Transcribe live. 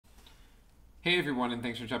Hey everyone, and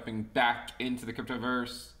thanks for jumping back into the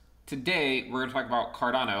cryptoverse. Today, we're going to talk about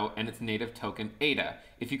Cardano and its native token ADA.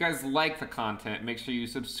 If you guys like the content, make sure you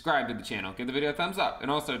subscribe to the channel, give the video a thumbs up,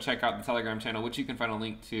 and also check out the Telegram channel, which you can find a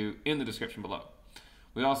link to in the description below.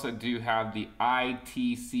 We also do have the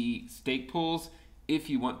ITC stake pools.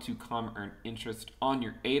 If you want to come earn interest on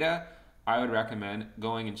your ADA, I would recommend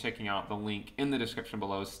going and checking out the link in the description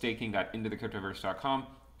below, staking.intothecryptoverse.com,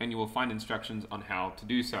 and you will find instructions on how to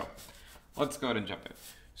do so. Let's go ahead and jump in.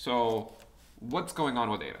 So what's going on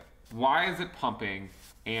with ADA? Why is it pumping?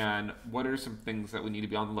 And what are some things that we need to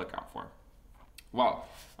be on the lookout for? Well,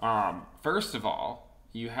 first of all,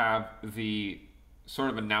 you have the sort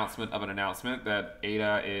of announcement of an announcement that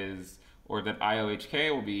ADA is, or that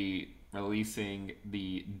IOHK will be releasing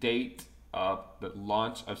the date of the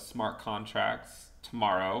launch of smart contracts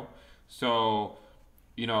tomorrow. So,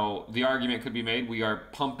 you know, the argument could be made we are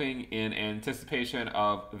pumping in anticipation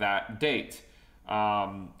of that date.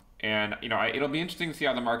 And, you know, it'll be interesting to see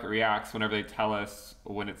how the market reacts whenever they tell us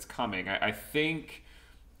when it's coming. I think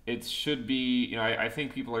it should be, you know, I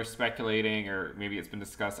think people are speculating, or maybe it's been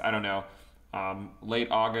discussed, I don't know, late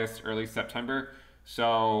August, early September.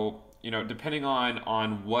 So, you know, depending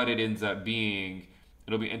on what it ends up being,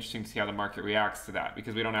 it'll be interesting to see how the market reacts to that,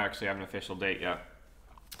 because we don't actually have an official date yet.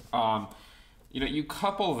 You know, you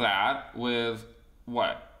couple that with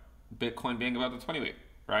what? Bitcoin being above the 20-week,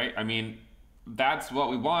 right? I mean, that's what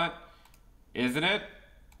we want, isn't it?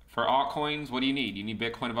 For altcoins, what do you need? You need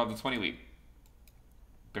Bitcoin above the 20-week.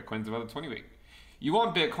 Bitcoin's above the 20-week. You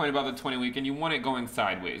want Bitcoin above the 20-week, and you want it going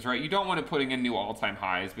sideways, right? You don't want it putting in new all-time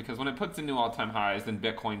highs, because when it puts in new all-time highs, then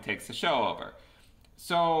Bitcoin takes the show over.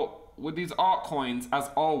 So with these altcoins, as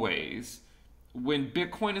always, when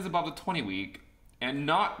Bitcoin is above the 20-week and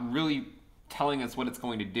not really telling us what it's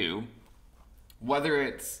going to do, whether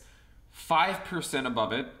it's 5%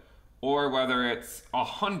 above it or whether it's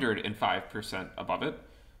 105% above it,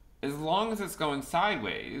 as long as it's going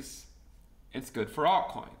sideways, it's good for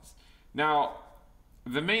altcoins. Now,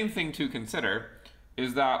 the main thing to consider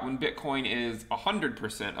is that when Bitcoin is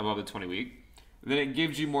 100% above the 20-week, then it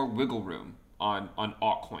gives you more wiggle room on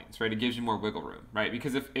altcoins, right? It gives you more wiggle room, right?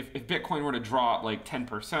 Because if Bitcoin were to drop like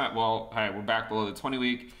 10%, well, hey, we're back below the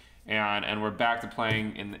 20-week, and we're back to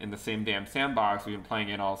playing in the same damn sandbox we've been playing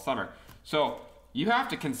in all summer. So you have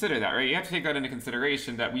to consider that, right? You have to take that into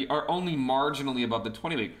consideration, that we are only marginally above the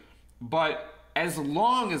 20-week. But as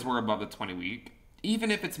long as we're above the 20-week,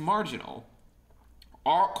 even if it's marginal,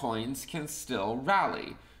 altcoins can still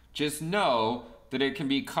rally. Just know that it can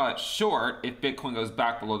be cut short if Bitcoin goes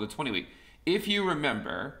back below the 20-week. If you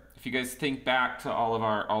remember, if you guys think back to all of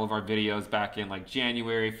our videos back in like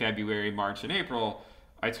January, February, March, and April,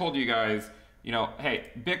 I told you guys, you know,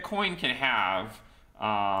 hey, Bitcoin can have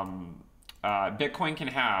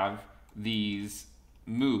these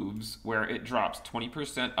moves where it drops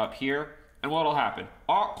 20% up here, and what'll happen?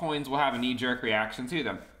 Altcoins will have a knee-jerk reaction to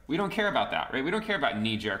them. We don't care about that, right? We don't care about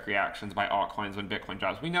knee-jerk reactions by altcoins when Bitcoin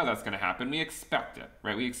drops. We know that's going to happen. We expect it,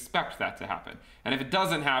 right? We expect that to happen. And if it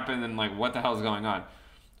doesn't happen, then like, what the hell is going on?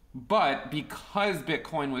 But because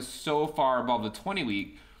Bitcoin was so far above the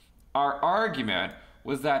 20-week, our argument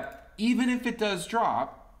was that even if it does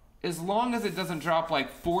drop, as long as it doesn't drop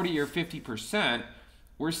like 40 or 50%,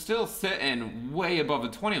 we're still sitting way above the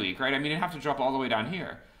 20-week, right? I mean, it'd have to drop all the way down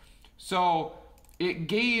here. So it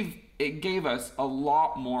gave us a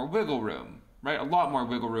lot more wiggle room, right? A lot more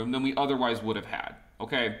wiggle room than we otherwise would have had,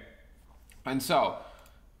 okay? And so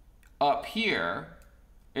up here,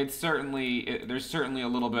 there's certainly a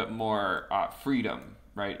little bit more freedom,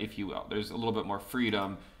 right, if you will. There's a little bit more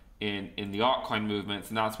freedom in the altcoin movements,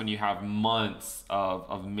 and that's when you have months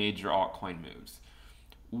of major altcoin moves.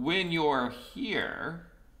 When you're here,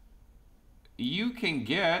 you can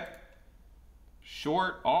get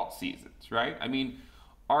short alt seasons, right? I mean,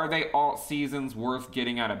 are they alt seasons worth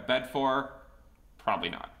getting out of bed for? Probably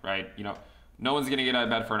not, right? You know, no one's gonna get out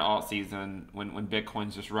of bed for an alt season when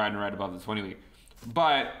Bitcoin's just riding right above the 20-week.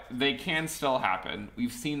 But they can still happen.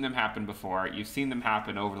 We've seen them happen before. You've seen them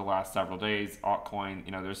happen over the last several days. Altcoin,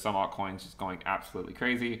 you know, there's some altcoins just going absolutely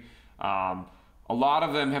crazy. A lot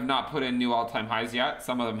of them have not put in new all-time highs yet.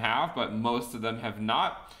 Some of them have, but most of them have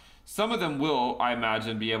not. Some of them will, I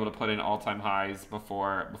imagine, be able to put in all-time highs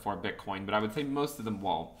before Bitcoin, but I would say most of them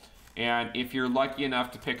won't. And if you're lucky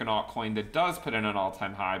enough to pick an altcoin that does put in an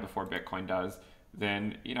all-time high before Bitcoin does,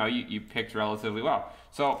 then you know you picked relatively well.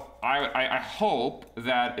 So I hope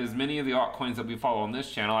that as many of the altcoins that we follow on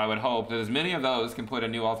this channel, I would hope that as many of those can put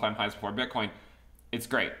in new all-time highs before Bitcoin. It's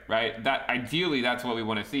great, right? That ideally that's what we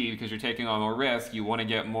want to see, because you're taking on more risk, you want to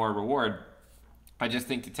get more reward. I just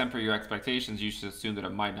think to temper your expectations, you should assume that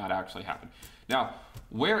it might not actually happen. Now,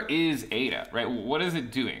 where is ADA, right? What is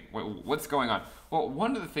it doing? What's going on? Well,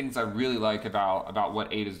 one of the things I really like about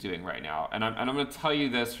what ADA is doing right now, and I'm going to tell you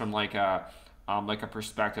this from like a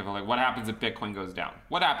perspective of like what happens if Bitcoin goes down.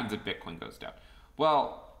 What happens if Bitcoin goes down?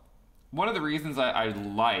 Well, one of the reasons I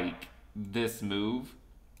like this move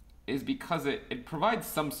is because it provides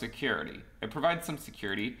some security. It provides some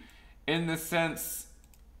security in the sense,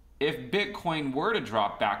 if Bitcoin were to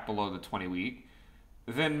drop back below the 20-week,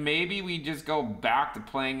 then maybe we just go back to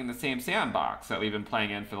playing in the same sandbox that we've been playing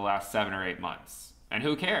in for the last 7 or 8 months. And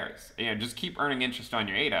who cares? You know, just keep earning interest on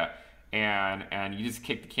your ADA, and you just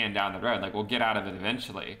kick the can down the road. Like, we'll get out of it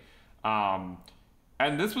eventually. And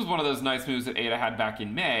this was one of those nice moves that ADA had back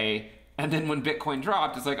in May. And then when Bitcoin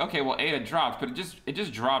dropped, it's like, okay, well, ADA dropped, but it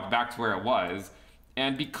just dropped back to where it was.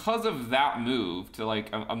 And because of that move to like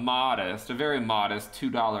a very modest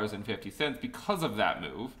 $2.50, because of that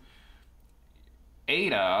move,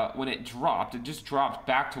 ADA, when it just dropped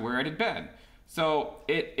back to where it had been. So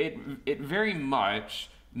it very much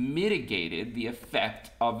mitigated the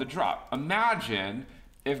effect of the drop. Imagine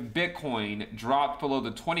if Bitcoin dropped below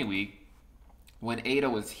the 20-week when ADA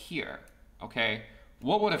was here, okay?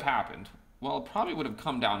 What would have happened? Well, it probably would have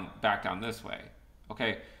come back down this way,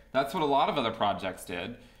 okay? That's what a lot of other projects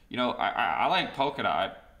did. You know, I like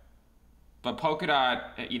Polkadot, but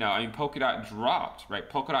Polkadot, you know, I mean, Polkadot dropped, right?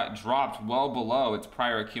 Polkadot dropped well below its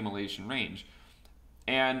prior accumulation range.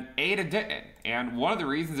 And ADA didn't. And one of the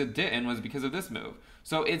reasons it didn't was because of this move.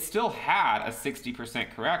 So it still had a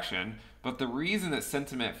 60% correction, but the reason that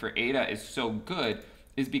sentiment for ADA is so good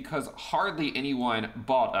is because hardly anyone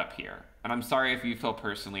bought up here. And I'm sorry if you feel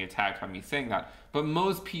personally attacked by me saying that, but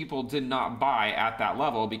most people did not buy at that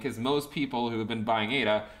level because most people who have been buying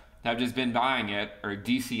ADA have just been buying it or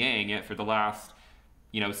DCAing it for the last,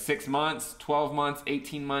 6 months, 12 months,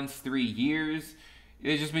 18 months, 3 years.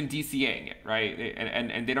 They've just been DCAing it, right?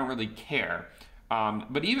 And they don't really care.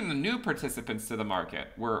 But even the new participants to the market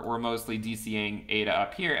were mostly DCAing ADA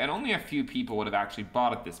up here, and only a few people would have actually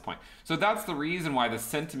bought at this point. So that's the reason why the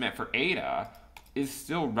sentiment for ADA is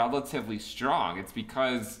still relatively strong. It's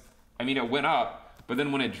because, it went up, but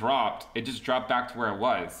then when it dropped, it just dropped back to where it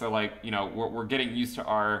was. So we're getting used to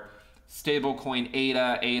our stablecoin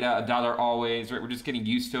ADA, a dollar always, right? We're just getting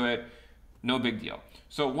used to it. No big deal.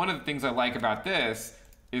 So one of the things I like about this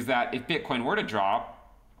is that if Bitcoin were to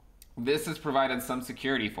drop, this has provided some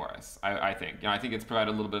security for us, I think. I think it's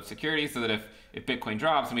provided a little bit of security so that if Bitcoin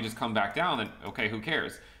drops and we just come back down, then okay, who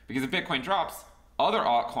cares? Because if Bitcoin drops, other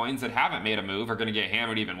altcoins that haven't made a move are going to get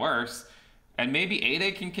hammered even worse, and maybe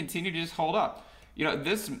ADA can continue to just hold up.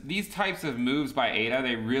 These types of moves by ADA,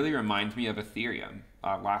 they really remind me of Ethereum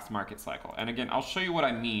last market cycle. And again, I'll show you what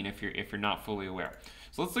I mean if you're not fully aware.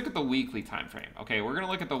 So let's look at the weekly time frame. Okay, we're going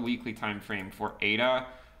to look at the weekly time frame for ADA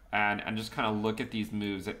and just kind of look at these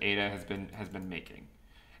moves that ADA has been making.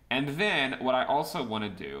 And then what I also want to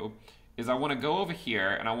do is I want to go over here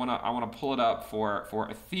and I want to pull it up for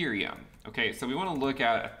Ethereum. Okay, so we want to look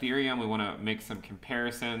at Ethereum. We want to make some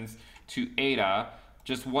comparisons to ADA,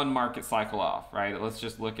 just one market cycle off, right? Let's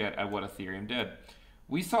just look at what Ethereum did.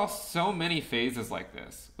 We saw so many phases like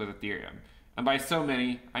this with Ethereum. And by so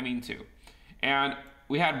many, I mean 2. And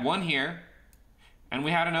we had one here, and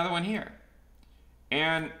we had another one here.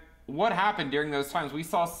 And what happened during those times? We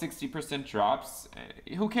saw 60% drops.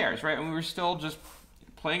 Who cares, right? And we were still just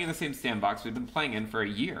playing in the same sandbox we've been playing in for a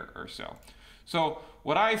year or so. So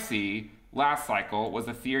what I see last cycle was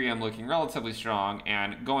Ethereum looking relatively strong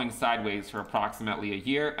and going sideways for approximately a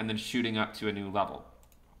year and then shooting up to a new level.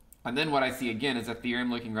 And then what I see again is Ethereum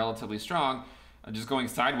looking relatively strong, just going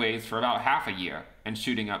sideways for about half a year and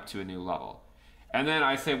shooting up to a new level. And then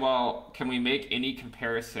I say, well, can we make any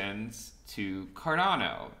comparisons to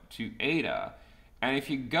Cardano, to ADA? And if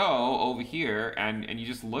you go over here and you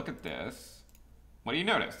just look at this, what do you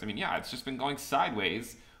notice? Yeah, it's just been going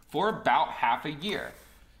sideways for about half a year.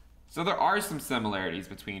 So there are some similarities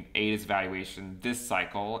between ADA's valuation this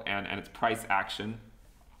cycle and its price action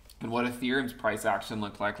and what Ethereum's price action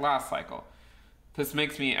looked like last cycle. This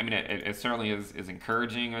makes me, it certainly is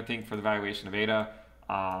encouraging, I think, for the valuation of ADA.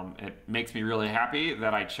 It makes me really happy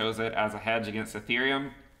that I chose it as a hedge against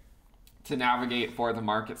Ethereum to navigate for the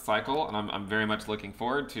market cycle, and I'm very much looking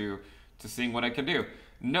forward to seeing what it can do.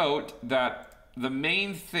 Note that the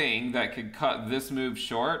main thing that could cut this move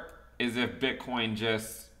short is if Bitcoin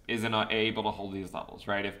just isn't able to hold these levels,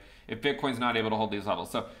 right? If Bitcoin's not able to hold these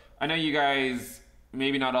levels. So I know you guys,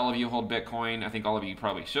 maybe not all of you hold Bitcoin. I think all of you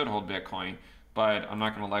probably should hold Bitcoin, but I'm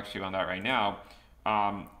not going to lecture you on that right now.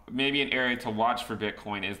 Maybe an area to watch for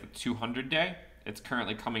Bitcoin is the 200-day. it's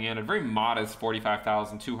currently coming in at a very modest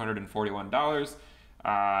 $45,241.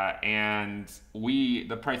 And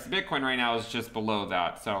the price of Bitcoin right now is just below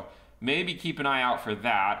that. So maybe keep an eye out for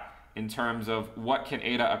that in terms of what can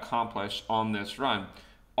ADA accomplish on this run.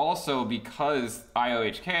 Also, because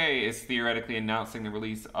IOHK is theoretically announcing the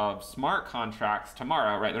release of smart contracts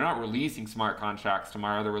tomorrow, right? They're not releasing smart contracts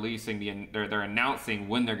tomorrow. They're releasing they're announcing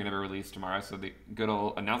when they're going to be released tomorrow. So the good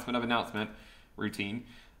old announcement routine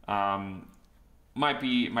might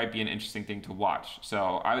be an interesting thing to watch.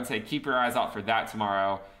 So I would say keep your eyes out for that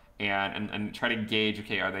tomorrow, and try to gauge.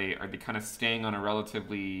 Okay, are they kind of staying on a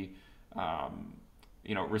relatively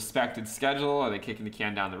respected schedule? Are they kicking the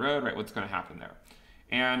can down the road? Right? What's going to happen there?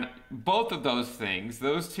 And both of those things,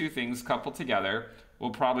 those two things coupled together, will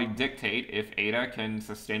probably dictate if ADA can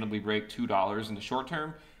sustainably break $2 in the short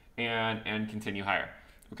term and continue higher.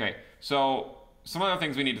 Okay, so some other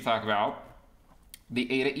things we need to talk about: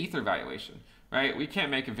 the ADA Ether valuation, right? We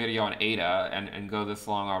can't make a video on ADA and go this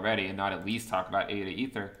long already and not at least talk about ADA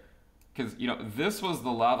Ether, because these were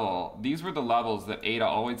the levels that ADA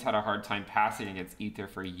always had a hard time passing against Ether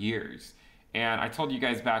for years. And I told you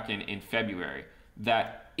guys back in February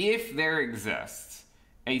that if there exists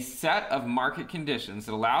a set of market conditions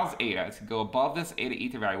that allows ADA to go above this ADA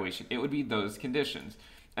Ether valuation, it would be those conditions.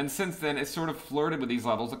 And since then, it's sort of flirted with these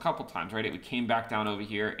levels a couple times, right? It came back down over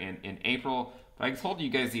here in April, but I told you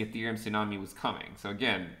guys the Ethereum tsunami was coming. So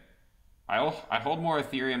again, I hold more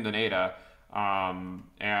Ethereum than ADA,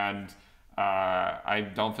 and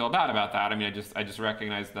I don't feel bad about that. I mean, I just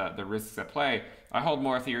recognize the risks at play. I hold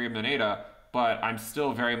more Ethereum than ADA, but I'm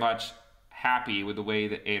still very much happy with the way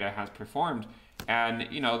that ADA has performed. And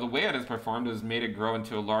the way it has performed has made it grow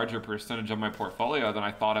into a larger percentage of my portfolio than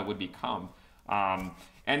I thought it would become.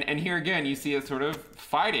 And here again, you see it sort of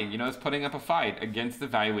fighting, it's putting up a fight against the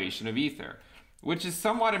valuation of Ether, which is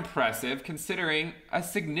somewhat impressive considering a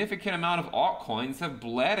significant amount of altcoins have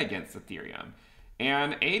bled against Ethereum.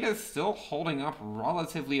 And ADA is still holding up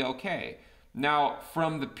relatively okay. Now,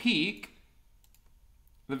 from the peak,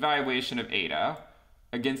 the valuation of ADA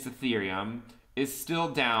against Ethereum is still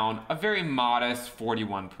down a very modest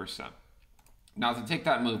 41%. Now, to take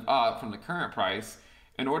that move up from the current price,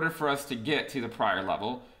 in order for us to get to the prior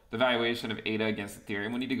level, the valuation of ADA against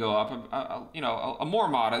Ethereum, we need to go up a more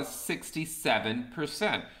modest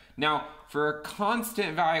 67%. Now, for a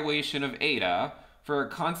constant valuation of ADA,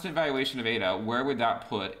 where would that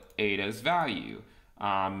put ADA's value?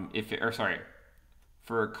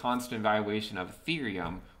 For a constant valuation of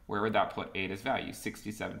Ethereum, where would that put ADA's value?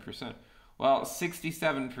 67%. Well,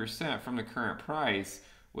 67% from the current price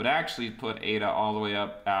would actually put ADA all the way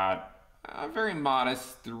up at a very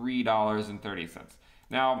modest $3.30.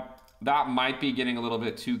 Now, that might be getting a little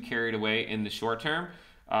bit too carried away in the short term,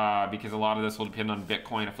 because a lot of this will depend on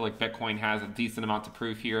Bitcoin. I feel like Bitcoin has a decent amount to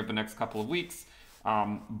prove here over the next couple of weeks,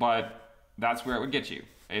 but that's where it would get you.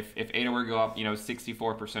 If ADA were to go up,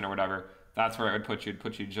 64% or whatever, that's where it would put you. It'd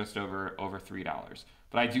put you just over $3.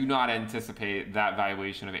 But I do not anticipate that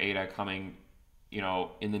valuation of ADA coming,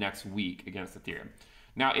 in the next week against Ethereum.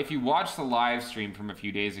 Now, if you watch the live stream from a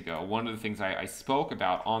few days ago, one of the things I spoke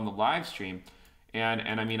about on the live stream,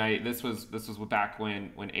 and I mean, this was back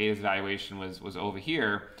when ADA's valuation was over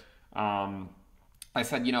here. I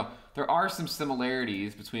said, there are some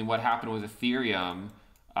similarities between what happened with Ethereum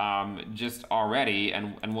just already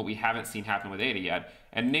and what we haven't seen happen with ADA yet.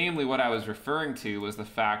 And namely, what I was referring to was the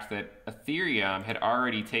fact that Ethereum had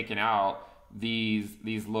already taken out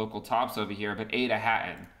these local tops over here, but ADA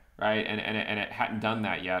hadn't, right? And it hadn't done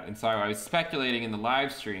that yet. And so I was speculating in the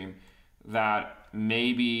live stream that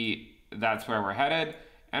maybe that's where we're headed.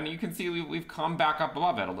 And you can see we've come back up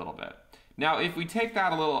above it a little bit. Now, if we take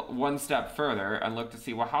that one step further and look to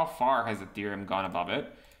see, well, how far has Ethereum gone above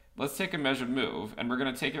it? Let's take a measured move, and we're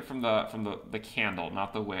going to take it from the candle,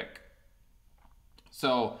 not the wick.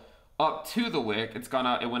 So up to the wick, it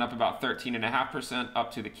went up about 13.5%. Up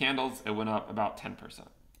to the candles, it went up about 10%.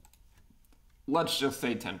 Let's just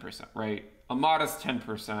say 10%, right? A modest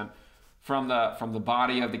 10% from the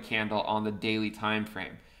body of the candle on the daily time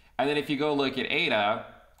frame. And then if you go look at ADA,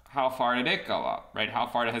 how far did it go up, right? How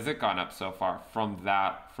far has it gone up so far from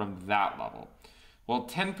that level? Well,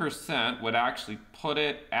 10% would actually put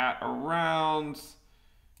it at around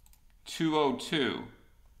 202.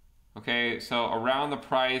 Okay, so around the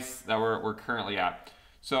price that we're currently at.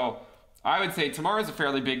 So I would say tomorrow's a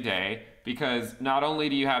fairly big day, because not only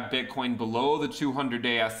do you have Bitcoin below the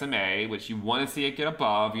 200-day SMA, which you want to see it get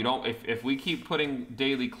above. If we keep putting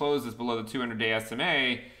daily closes below the 200-day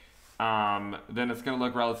SMA, then it's going to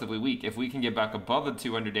look relatively weak. If we can get back above the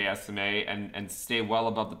 200-day SMA and stay well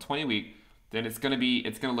above the 20-week, then it's going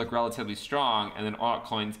to look relatively strong, and then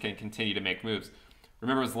altcoins can continue to make moves.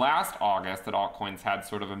 Remember, it was last August that altcoins had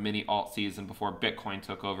sort of a mini alt season before Bitcoin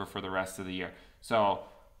took over for the rest of the year. So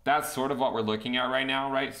that's sort of what we're looking at right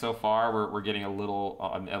now, right? So far, we're getting a little,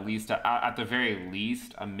 at least at the very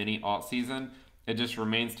least, a mini alt season. It just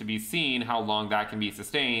remains to be seen how long that can be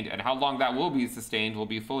sustained, and how long that will be sustained will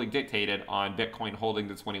be fully dictated on Bitcoin holding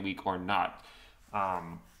the 20-week or not.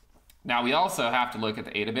 Now, we also have to look at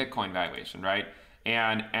the ADA Bitcoin valuation, right?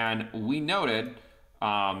 And we noted,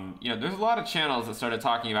 there's a lot of channels that started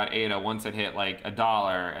talking about ADA once it hit like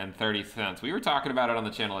 $1.30. We were talking about it on the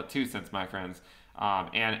channel at 2 cents, my friends.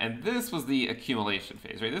 And this was the accumulation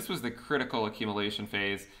phase, right? This was the critical accumulation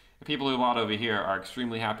phase. The people who bought over here are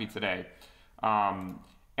extremely happy today. And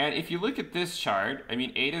if you look at this chart, I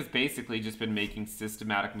mean, ADA's basically just been making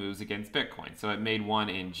systematic moves against Bitcoin. So it made one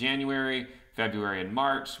in January, February, and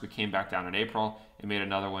March. We came back down in April. It made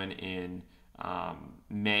another one in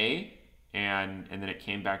May, and then it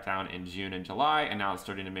came back down in June and July, and now it's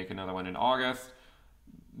starting to make another one in August.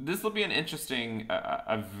 This will be an interesting,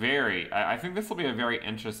 I think this will be a very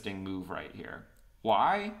interesting move right here.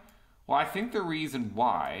 Why? Well, I think the reason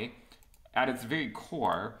why, at its very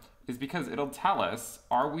core, is because it'll tell us,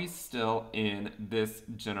 are we still in this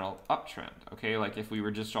general uptrend? Okay, like if we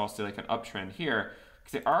were just also like an uptrend here,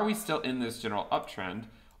 say, are we still in this general uptrend,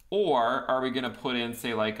 or are we going to put in,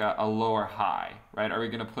 say, like a lower high, right? Are we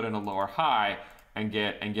going to put in a lower high and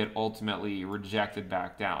get ultimately rejected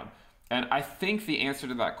back down? And I think the answer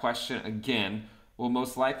to that question, again, will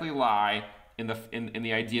most likely lie in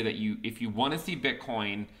the idea that if you want to see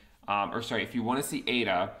Bitcoin, if you want to see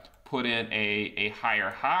ADA put in a higher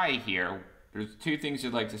high here, there's two things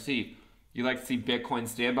you'd like to see. You'd like to see Bitcoin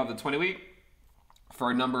stay above the 20-week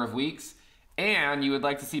for a number of weeks, and you would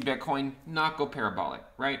like to see Bitcoin not go parabolic,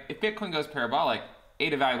 right? If Bitcoin goes parabolic,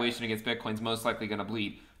 ADA valuation against Bitcoin is most likely going to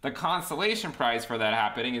bleed. The consolation prize for that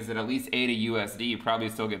happening is that at least ADA USD probably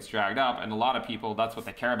still gets dragged up, and a lot of people, that's what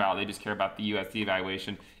they care about. They just care about the USD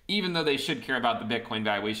valuation. Even though they should care about the Bitcoin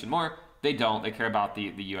valuation more, they don't. They care about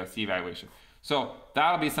the USD valuation. So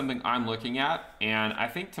that'll be something I'm looking at, and I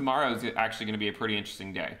think tomorrow is actually going to be a pretty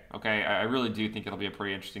interesting day. Okay, I really do think it'll be a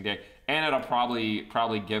pretty interesting day, and it'll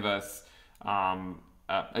probably give us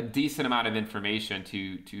a decent amount of information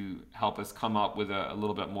to help us come up with a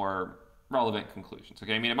little bit more relevant conclusions.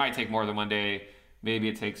 Okay, I mean, it might take more than one day. Maybe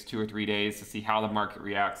it takes 2 or 3 days to see how the market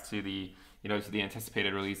reacts to the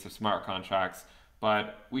anticipated release of smart contracts.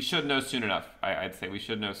 But we should know soon enough. I'd say we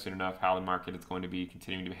should know soon enough how the market is going to be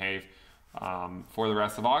continuing to behave for the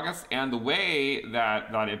rest of August, and the way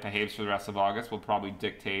that it behaves for the rest of August will probably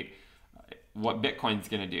dictate what Bitcoin's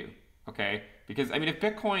going to do. Okay, because I mean, if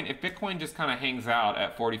Bitcoin just kind of hangs out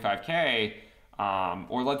at 45K,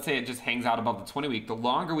 or let's say it just hangs out above the 20-week, the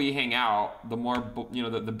longer we hang out, the more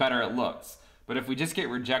the better it looks. But if we just get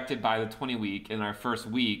rejected by the 20-week in our first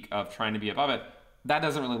week of trying to be above it, that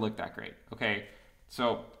doesn't really look that great. Okay,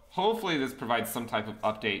 so hopefully this provides some type of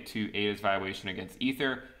update to ADA's valuation against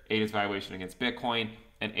Ether, ADA's valuation against Bitcoin,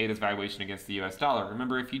 and ADA's valuation against the US dollar.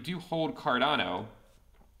 Remember, if you do hold Cardano,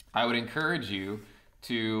 I would encourage you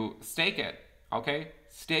to stake it. Okay,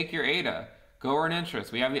 stake your ADA. Go earn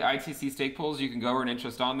interest. We have the ITC stake pools. You can go earn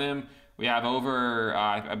interest on them. We have over,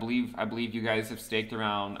 I believe you guys have staked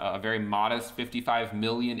around a very modest 55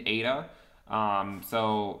 million ADA.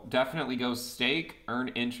 So definitely go stake, earn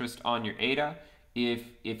interest on your ADA.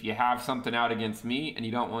 If you have something out against me and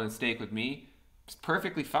you don't want to stake with me, it's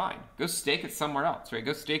perfectly fine. Go stake it somewhere else, right?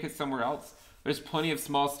 Go stake it somewhere else. There's plenty of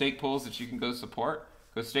small stake pools that you can go support.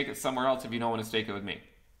 Go stake it somewhere else if you don't want to stake it with me.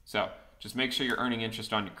 So just make sure you're earning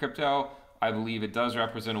interest on your crypto. I believe it does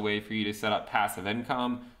represent a way for you to set up passive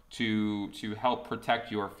income to help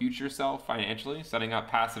protect your future self financially. Setting up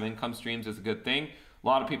passive income streams is a good thing. A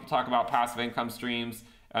lot of people talk about passive income streams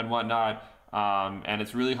and whatnot, and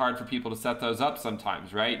it's really hard for people to set those up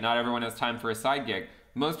sometimes, right? Not everyone has time for a side gig.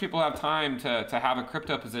 Most people have time to have a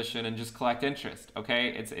crypto position and just collect interest, okay?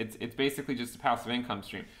 It's basically just a passive income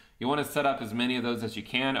stream. You want to set up as many of those as you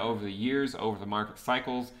can over the years, over the market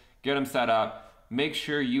cycles. Get them set up. Make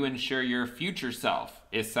sure you ensure your future self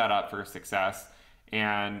is set up for success,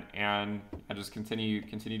 and I just continue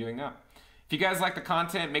doing that. If you guys like the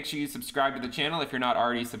content, make sure you subscribe to the channel if you're not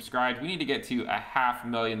already subscribed. We need to get to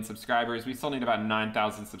 500,000 subscribers. We still need about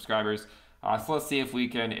 9,000 subscribers. So let's see if we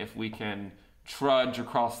can trudge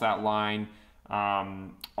across that line.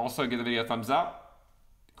 Also, give the video a thumbs up.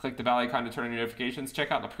 Click the bell icon to turn on your notifications.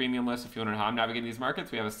 Check out the premium list if you want to know how I'm navigating these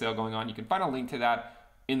markets. We have a sale going on. You can find a link to that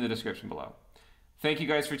in the description below. Thank you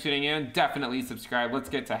guys for tuning in. Definitely subscribe. Let's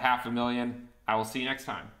get to 500,000. I will see you next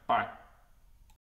time. Bye.